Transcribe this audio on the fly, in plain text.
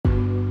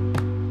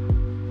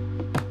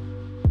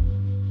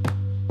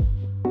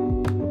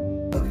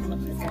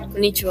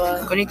んにち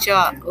は。こんにち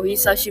は。お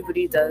久しぶ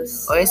りで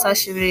す。お久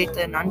しぶりっ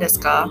て何です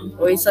か？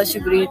お久し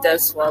ぶりで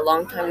すは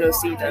long time no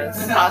see で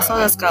す。そう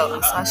ですか。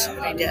お久し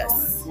ぶりで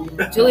す。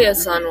ジュリア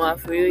さんは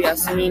冬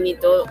休みに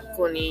ど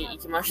こに行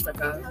きました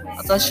か？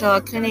私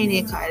は国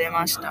に帰り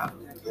ました。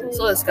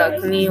そうですか。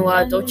国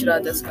はどち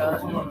らです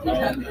か？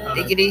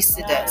イギリス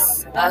で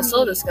す。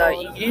そうですか。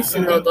イギリス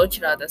のど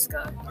ちらです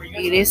か？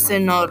イギリス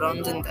のロ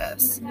ンドンで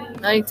す。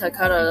成田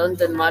からロン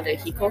ドンまで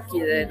飛行機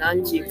で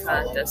何時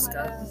間です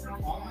か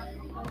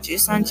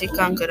？13時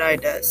間くらい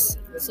です。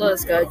そうで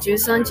すか。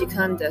13時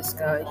間です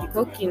か。飛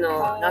行機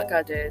の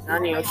中で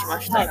何をしま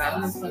した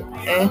か？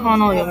絵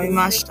本を読み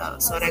ました。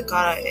それ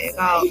から映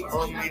画を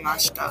見ま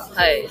した。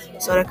はい。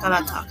それか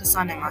らたく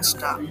さん寝まし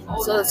た。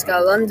そうですか。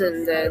ロンド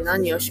ンで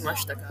何をしま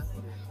したか？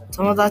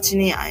友達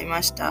に会い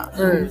ました。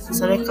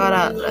それか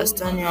らレス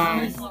トラ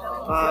ン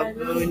パ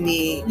ブ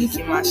に行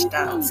きまし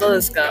た。そう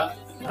ですか。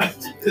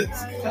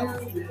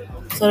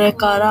それ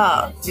か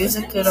らミュー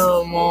ジカ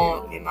ル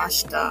も見ま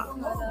した。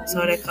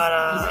それか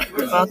ら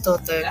デパート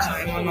で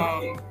買い物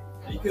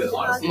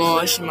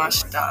もしま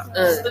した。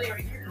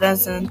プレ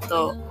ゼン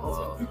ト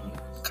を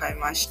買い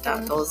まし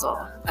た。どうぞ。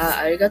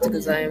ありがとうご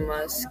ざい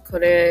ます。こ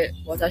れ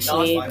私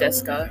にで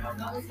すか？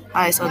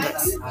はい、そうで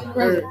す。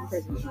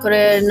こ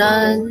れ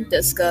何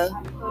ですか？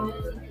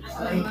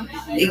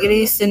イギ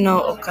リス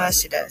のお菓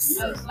子です。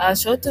シ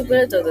ョートブ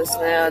レッドです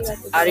ね。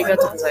ありが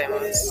とうございま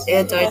す。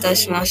いた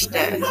しまし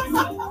て。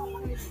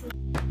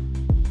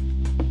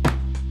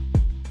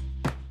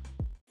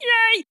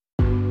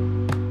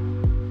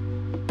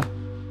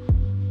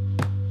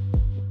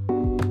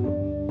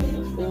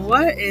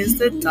What is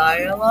the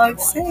dialogue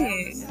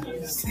saying?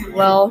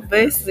 Well,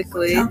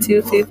 basically,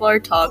 two people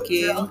are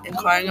talking,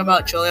 inquiring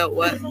about Julia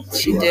what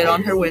she did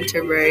on her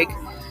winter break.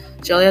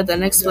 Julia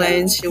then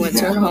explains she went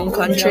to her home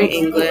country,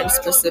 England,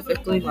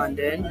 specifically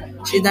London.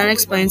 She then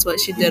explains what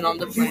she did on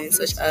the plane,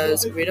 such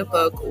as read a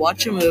book,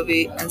 watch a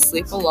movie, and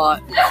sleep a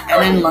lot.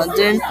 And in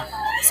London,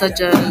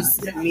 such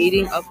as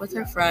meeting up with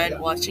her friend,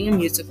 watching a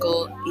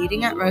musical,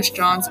 eating at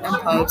restaurants and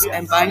pubs,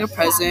 and buying a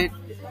present,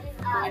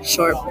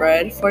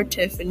 shortbread for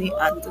Tiffany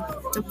at the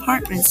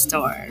department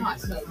store.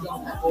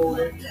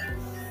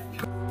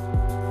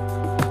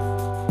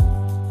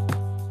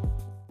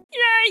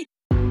 Yay!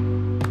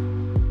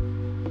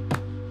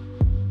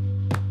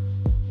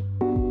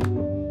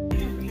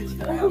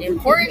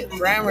 Important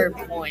grammar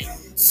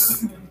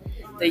points.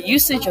 The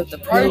usage of the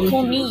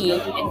particle ni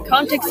in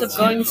context of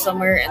going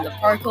somewhere and the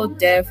particle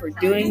de for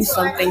doing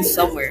something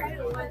somewhere.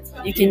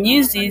 You can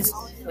use these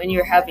when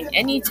you're having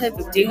any type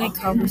of daily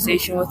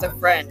conversation with a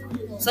friend,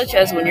 such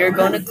as when you're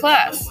going to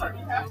class.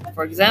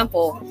 For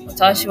example,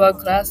 私は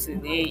クラス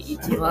に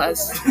行きま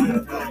す。